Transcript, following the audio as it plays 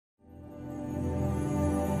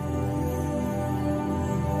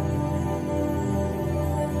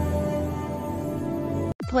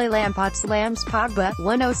playLampard slams Pogba.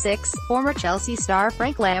 106. Former Chelsea star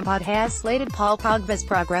Frank Lampard has slated Paul Pogba's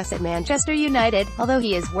progress at Manchester United, although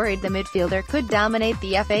he is worried the midfielder could dominate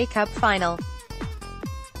the FA Cup final.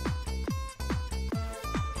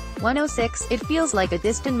 106. It feels like a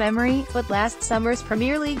distant memory, but last summer's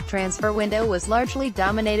Premier League transfer window was largely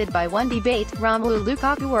dominated by one debate: Romelu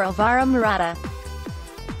Lukaku or Alvaro Morata.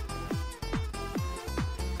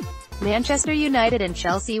 Manchester United and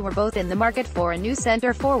Chelsea were both in the market for a new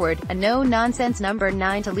centre-forward, a no-nonsense number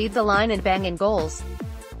 9 to lead the line in banging goals.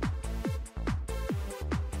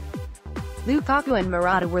 Lukaku and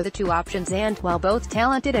Morata were the two options, and, while both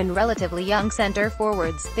talented and relatively young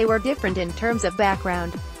centre-forwards, they were different in terms of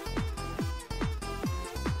background.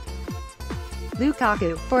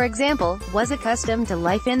 Lukaku, for example, was accustomed to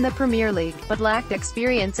life in the Premier League, but lacked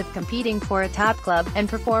experience of competing for a top club, and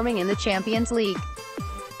performing in the Champions League.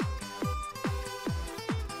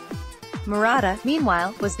 Morata,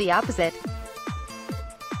 meanwhile, was the opposite.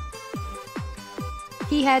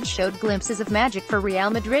 He had showed glimpses of magic for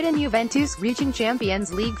Real Madrid and Juventus, reaching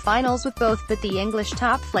Champions League finals with both, but the English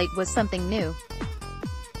top flight was something new.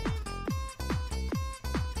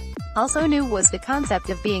 Also new was the concept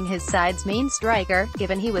of being his side's main striker,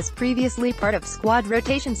 given he was previously part of squad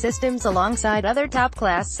rotation systems alongside other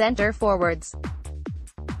top-class centre-forwards.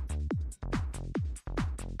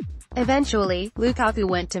 Eventually, Lukaku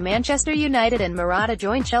went to Manchester United and Morata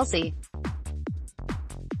joined Chelsea.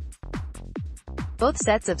 Both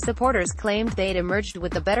sets of supporters claimed they'd emerged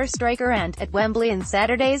with the better striker, and, at Wembley in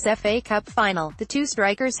Saturday's FA Cup final, the two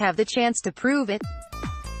strikers have the chance to prove it.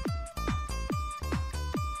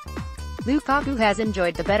 Lukaku has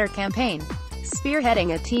enjoyed the better campaign.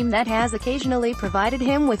 Spearheading a team that has occasionally provided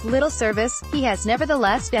him with little service, he has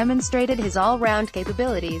nevertheless demonstrated his all-round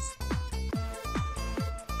capabilities.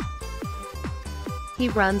 He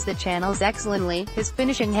runs the channels excellently, his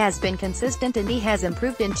finishing has been consistent, and he has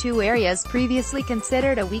improved in two areas previously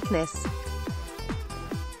considered a weakness.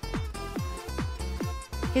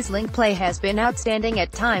 His link play has been outstanding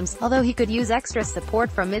at times, although he could use extra support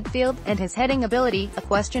from midfield, and his heading ability, a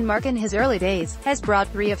question mark in his early days, has brought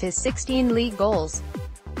 3 of his 16 league goals.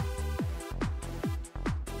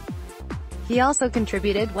 He also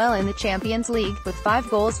contributed well in the Champions League, with 5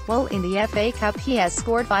 goals, while in the FA Cup he has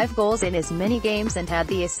scored 5 goals in as many games and had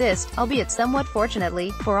the assist, albeit somewhat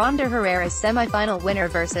fortunately, for Ander Herrera's semi-final winner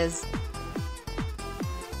versus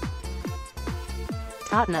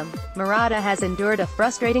Tottenham. Morata has endured a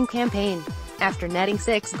frustrating campaign. After netting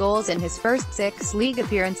 6 goals in his first 6 league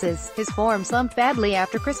appearances, his form slumped badly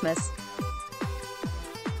after Christmas.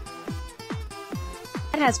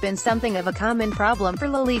 It has been something of a common problem for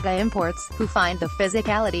La Liga imports, who find the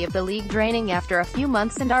physicality of the league draining after a few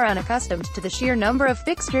months and are unaccustomed to the sheer number of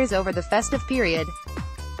fixtures over the festive period.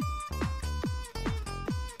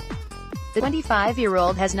 The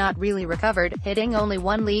 25-year-old has not really recovered, hitting only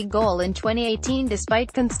 1 league goal in 2018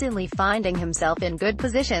 despite constantly finding himself in good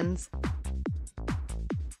positions.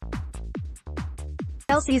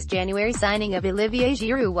 Chelsea's January signing of Olivier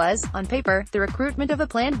Giroud was, on paper, the recruitment of a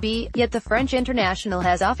plan B, yet the French international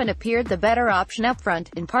has often appeared the better option up front,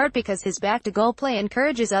 in part because his back-to-goal play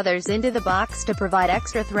encourages others into the box to provide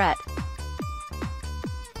extra threat.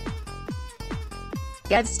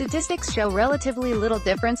 Yet statistics show relatively little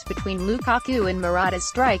difference between Lukaku and Morata's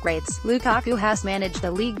strike rates. Lukaku has managed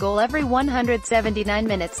a league goal every 179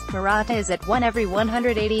 minutes, Morata is at 1 every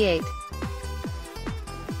 188.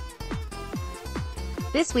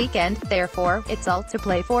 This weekend, therefore, it's all to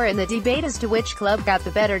play for in the debate as to which club got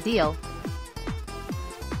the better deal.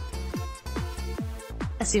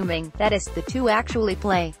 Assuming, that is, the two actually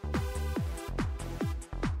play.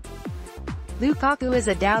 Lukaku is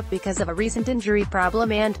a doubt because of a recent injury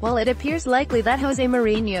problem, and, while it appears likely that Jose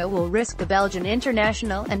Mourinho will risk the Belgian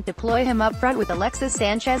international and deploy him up front with Alexis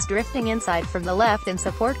Sanchez drifting inside from the left in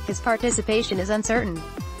support, his participation is uncertain.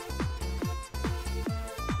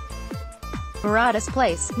 Morata's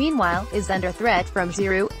place, meanwhile, is under threat from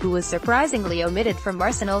Giroud, who was surprisingly omitted from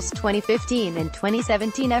Arsenal's 2015 and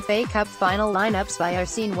 2017 FA Cup final lineups by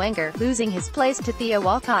Arsene Wenger, losing his place to Theo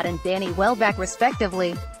Walcott and Danny Welbeck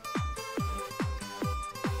respectively.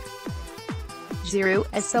 Giroud,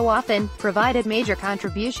 as so often, provided major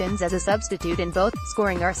contributions as a substitute in both,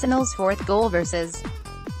 scoring Arsenal's 4th goal versus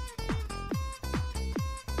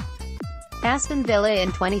Aston Villa in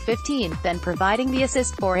 2015, then providing the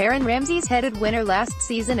assist for Aaron Ramsey's headed winner last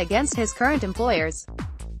season against his current employers.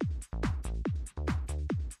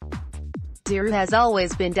 Giroud has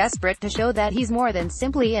always been desperate to show that he's more than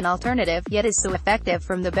simply an alternative, yet is so effective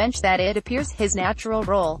from the bench that it appears his natural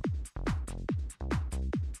role.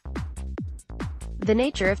 The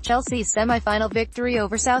nature of Chelsea's semi-final victory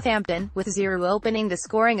over Southampton, with Giroud opening the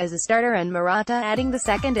scoring as a starter and Morata adding the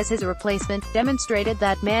second as his replacement, demonstrated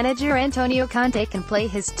that manager Antonio Conte can play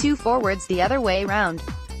his two forwards the other way round.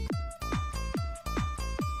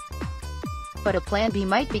 But a plan B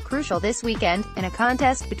might be crucial this weekend, in a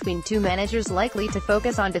contest between two managers likely to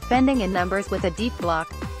focus on defending in numbers with a deep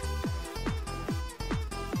block.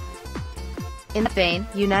 In that vein,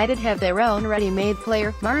 United have their own ready-made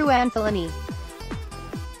player, Marouane Fellaini.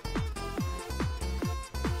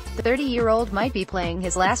 The 30-year-old might be playing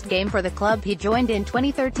his last game for the club he joined in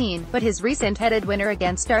 2013, but his recent headed winner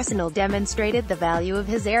against Arsenal demonstrated the value of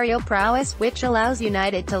his aerial prowess, which allows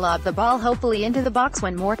United to lob the ball hopefully into the box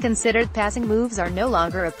when more considered passing moves are no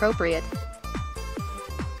longer appropriate.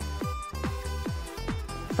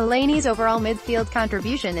 Fellaini's overall midfield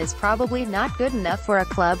contribution is probably not good enough for a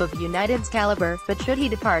club of United's caliber, but should he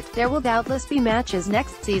depart, there will doubtless be matches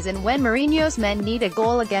next season when Mourinho's men need a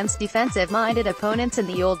goal against defensive-minded opponents and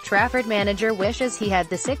the Old Trafford manager wishes he had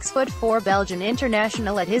the 6'4" Belgian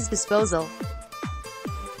international at his disposal.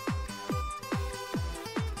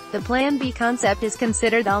 The Plan B concept is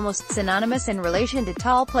considered almost synonymous in relation to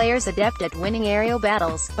tall players adept at winning aerial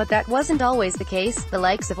battles, but that wasn't always the case. The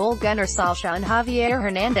likes of Ole Gunnar Solskjaer and Javier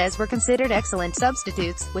Hernandez were considered excellent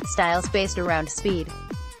substitutes, with styles based around speed.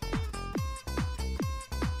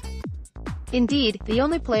 Indeed, the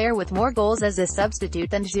only player with more goals as a substitute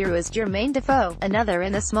than Giroud is Jermaine Defoe, another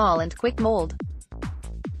in the small and quick mold.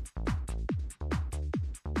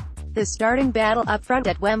 The starting battle up front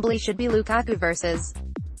at Wembley should be Lukaku versus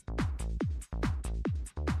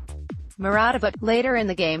Morata, but later in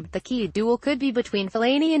the game, the key duel could be between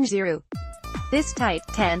Fellaini and Giroud. This tight,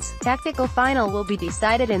 tense, tactical final will be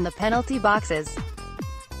decided in the penalty boxes.